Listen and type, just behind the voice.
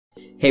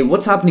Hey,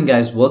 what's happening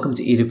guys? Welcome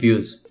to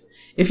eReviews.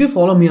 If you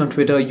follow me on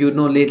Twitter, you'd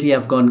know lately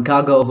I've gone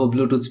gaga over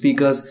Bluetooth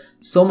speakers,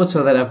 so much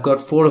so that I've got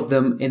 4 of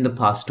them in the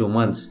past 2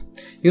 months.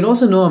 You'd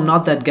also know I'm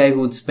not that guy who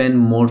would spend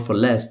more for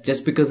less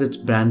just because it's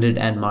branded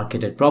and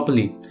marketed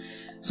properly.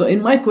 So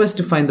in my quest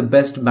to find the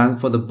best bang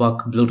for the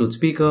buck Bluetooth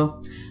speaker,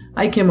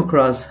 I came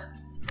across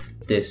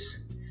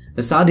this,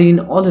 the Sardine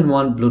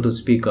all-in-one Bluetooth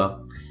speaker.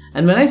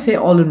 And when I say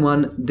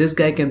all-in-one, this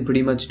guy can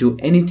pretty much do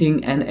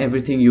anything and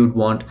everything you'd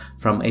want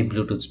from a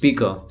Bluetooth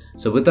speaker.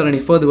 So without any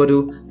further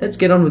ado, let's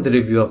get on with the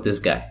review of this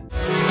guy.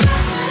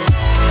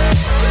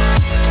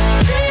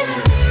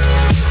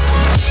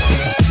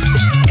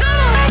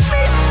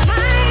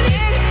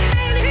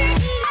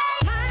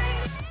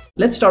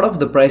 Let's start off with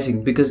the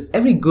pricing, because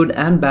every good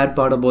and bad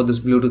part about this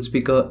Bluetooth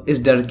speaker is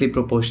directly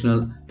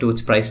proportional to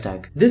its price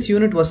tag. This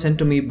unit was sent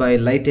to me by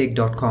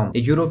Lithium.com, a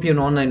European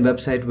online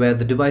website where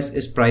the device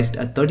is priced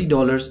at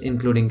 $30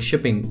 including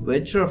shipping,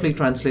 which roughly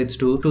translates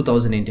to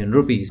 2000 Indian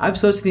rupees. I've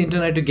searched the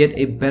internet to get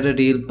a better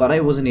deal, but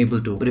I wasn't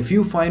able to. But if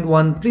you find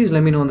one, please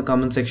let me know in the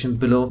comment section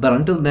below. But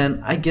until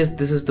then, I guess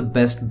this is the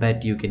best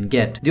bet you can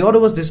get. The order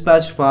was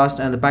dispatched fast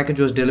and the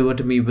package was delivered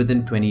to me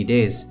within 20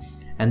 days.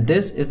 And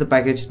this is the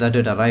package that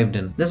it arrived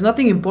in. There's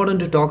nothing important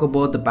to talk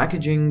about the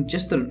packaging,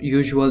 just the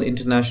usual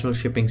international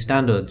shipping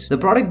standards. The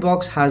product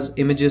box has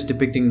images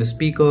depicting the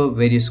speaker,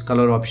 various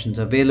color options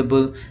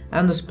available,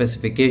 and the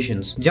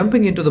specifications.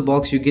 Jumping into the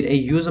box, you get a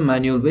user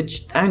manual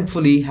which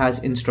thankfully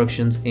has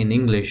instructions in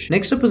English.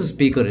 Next up is the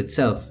speaker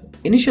itself.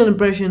 Initial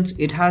impressions,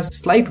 it has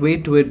slight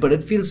weight to it, but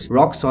it feels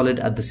rock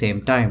solid at the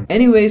same time.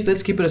 Anyways,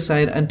 let's keep it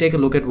aside and take a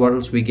look at what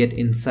else we get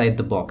inside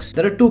the box.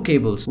 There are 2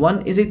 cables.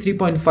 One is a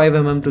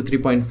 3.5mm to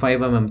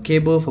 3.5mm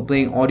cable for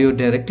playing audio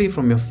directly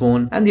from your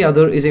phone, and the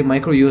other is a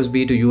micro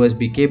USB to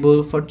USB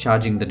cable for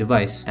charging the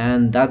device.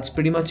 And that's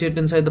pretty much it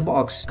inside the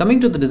box.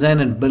 Coming to the design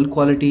and build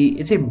quality,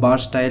 it's a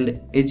bar-styled,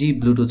 edgy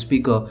Bluetooth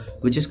speaker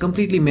which is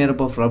completely made up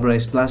of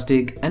rubberized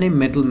plastic and a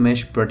metal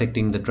mesh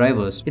protecting the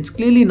drivers. It's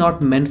clearly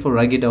not meant for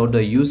rugged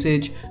outdoor usage,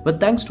 but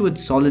thanks to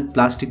its solid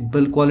plastic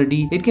build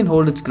quality, it can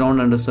hold its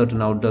ground under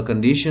certain outdoor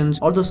conditions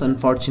or those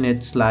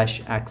unfortunate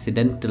 /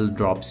 accidental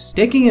drops.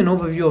 Taking an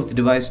overview of the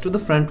device, to the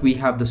front we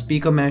have the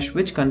speaker mesh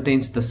which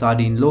contains the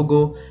Sardine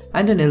logo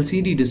and an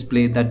LCD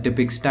display that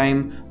depicts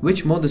time,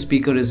 which mode the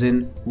speaker is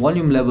in,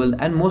 volume level,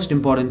 and most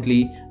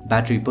importantly,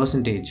 battery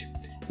percentage.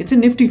 It's a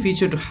nifty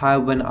feature to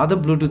have when other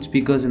Bluetooth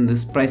speakers in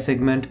this price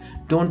segment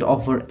don't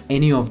offer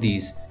any of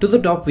these. To the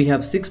top we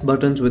have 6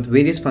 buttons with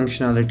various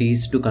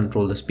functionalities to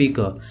control the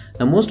speaker.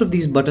 Now most of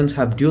these buttons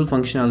have dual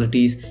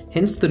functionalities,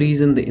 hence the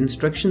reason the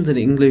instructions in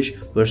English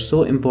were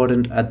so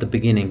important at the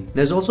beginning.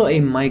 There's also a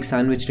mic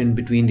sandwiched in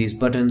between these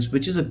buttons,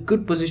 which is a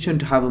good position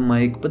to have a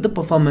mic, but the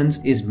performance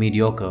is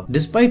mediocre.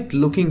 Despite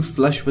looking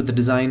flush with the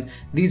design,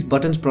 these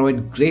buttons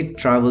provide great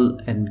travel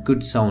and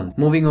good sound.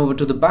 Moving over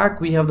to the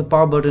back, we have the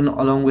power button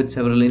along with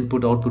several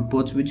input-output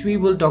ports, which we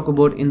will talk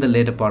about in the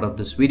later part of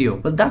this video.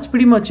 But that's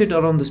pretty much it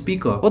around the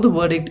speaker. For the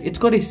verdict, it's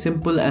got a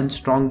simple and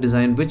strong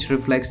design which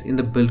reflects in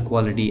the build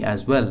quality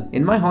as well.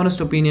 In my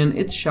honest opinion,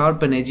 its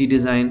sharp and edgy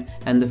design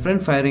and the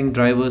front-firing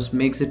drivers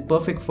makes it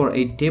perfect for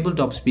a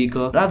tabletop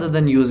speaker rather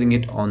than using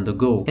it on the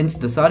go. Hence,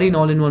 the Sardine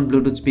all-in-one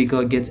Bluetooth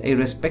speaker gets a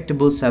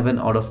respectable 7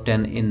 out of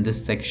 10 in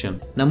this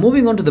section. Now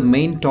moving on to the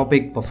main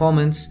topic,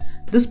 performance.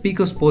 This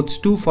speaker sports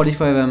 2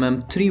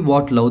 45mm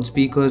 3-watt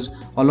loudspeakers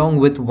along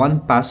with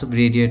 1 passive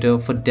radiator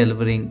for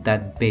delivering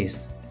that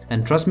bass.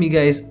 And trust me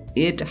guys,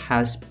 it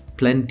has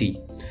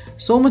plenty.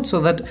 So much so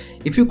that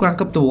if you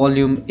crank up the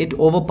volume, it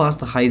overpasses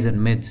the highs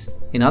and mids.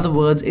 In other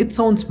words, it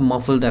sounds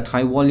muffled at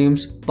high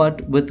volumes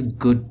but with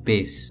good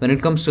bass. When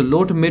it comes to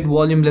low to mid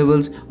volume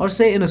levels, or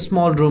say in a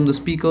small room, the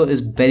speaker is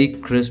very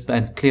crisp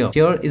and clear.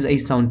 Here is a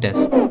sound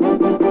test.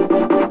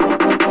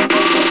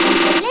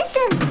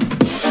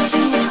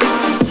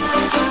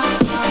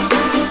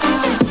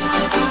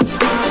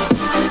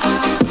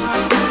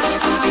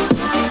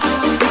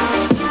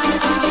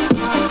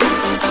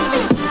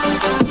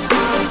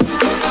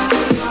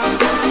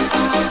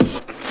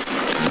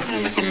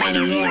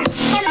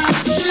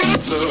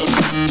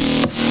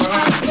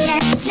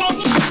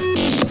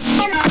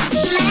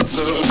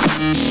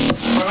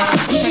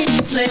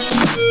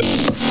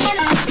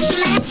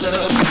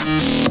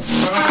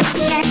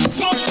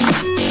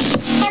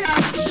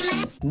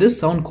 This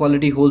sound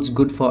quality holds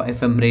good for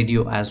FM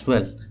radio as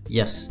well.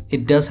 Yes,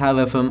 it does have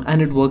FM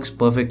and it works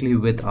perfectly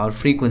with our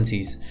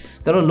frequencies.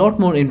 There are a lot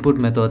more input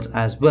methods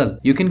as well.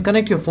 You can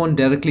connect your phone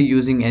directly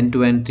using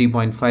end-to-end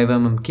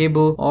 3.5mm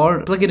cable,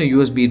 or plug in a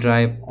USB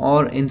drive,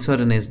 or insert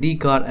an SD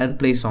card and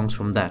play songs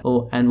from that.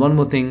 Oh, and one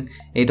more thing,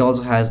 it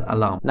also has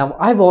alarm. Now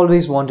I've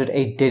always wanted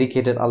a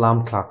dedicated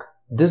alarm clock.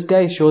 This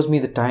guy shows me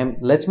the time,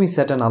 lets me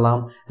set an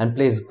alarm, and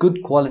plays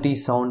good quality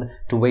sound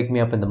to wake me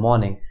up in the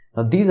morning.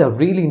 Now these are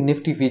really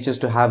nifty features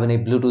to have in a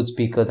Bluetooth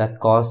speaker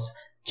that costs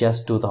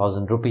just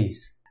 2000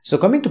 rupees. So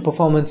coming to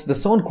performance, the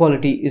sound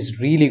quality is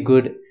really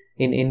good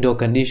in indoor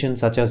conditions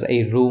such as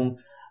a room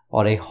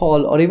or a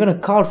hall, or even a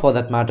car for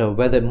that matter,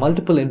 where the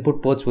multiple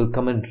input ports will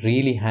come in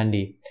really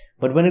handy.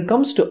 But when it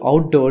comes to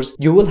outdoors,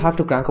 you will have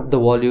to crank up the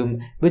volume,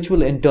 which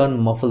will in turn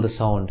muffle the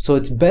sound. So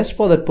it's best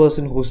for that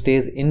person who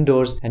stays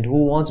indoors and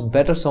who wants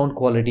better sound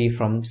quality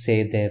from,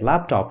 say, their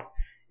laptop.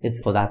 It's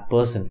for that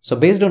person. So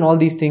based on all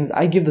these things,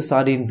 I give the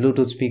Sardine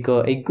Bluetooth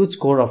speaker a good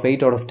score of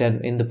 8 out of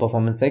 10 in the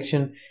performance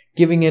section,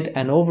 giving it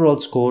an overall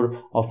score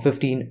of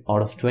 15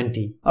 out of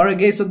 20. Alright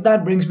guys, so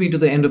that brings me to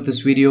the end of this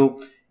video.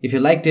 If you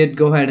liked it,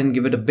 go ahead and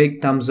give it a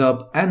big thumbs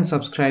up and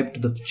subscribe to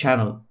the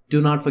channel. Do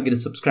not forget to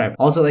subscribe.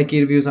 Also like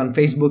e-reviews on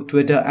Facebook,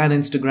 Twitter and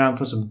Instagram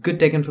for some good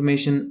tech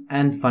information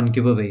and fun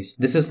giveaways.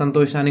 This is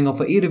Santosh signing off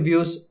for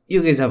e-reviews.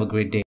 You guys have a great day.